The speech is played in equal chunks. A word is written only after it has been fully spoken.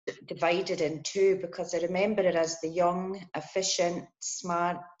divided in two, because I remember her as the young, efficient,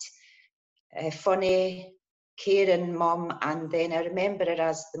 smart, funny, caring mum, and then I remember her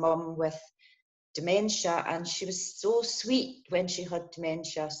as the mum with dementia, and she was so sweet when she had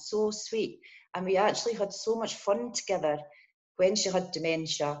dementia, so sweet, and we actually had so much fun together when she had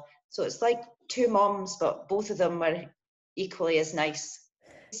dementia. So it's like two mums, but both of them were equally as nice.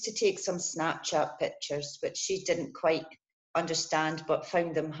 I used to take some Snapchat pictures, which she didn't quite understand but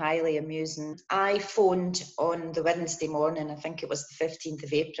found them highly amusing. I phoned on the Wednesday morning, I think it was the 15th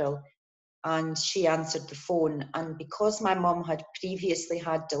of April, and she answered the phone. And because my mum had previously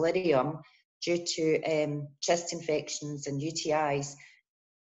had delirium due to chest infections and UTIs,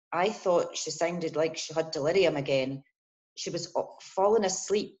 I thought she sounded like she had delirium again. She was falling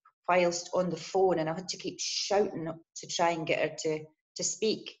asleep whilst on the phone, and I had to keep shouting to try and get her to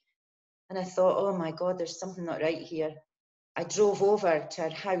speak. And I thought, oh my God, there's something not right here. I drove over to her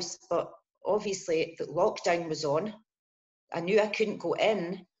house, but obviously the lockdown was on. I knew I couldn't go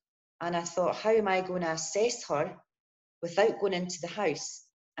in, and I thought, how am I going to assess her without going into the house?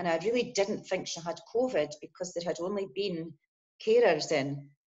 And I really didn't think she had COVID, because there had only been carers in.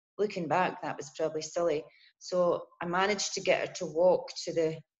 Looking back, that was probably silly. So I managed to get her to walk to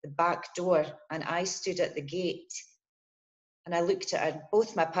the back door, and I stood at the gate and I looked at her.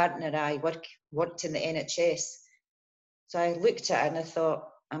 Both my partner and I worked in the NHS. So I looked at her and I thought,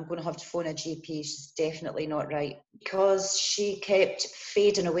 I'm going to have to phone a GP. She's definitely not right. Because she kept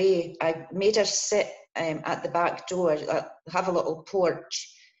fading away, I made her sit at the back door, have a little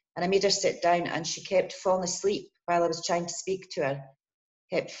porch, and I made her sit down, and she kept falling asleep while I was trying to speak to her.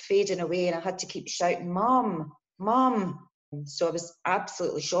 Kept fading away, and I had to keep shouting, Mum, Mum. So I was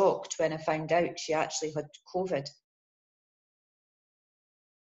absolutely shocked when I found out she actually had COVID.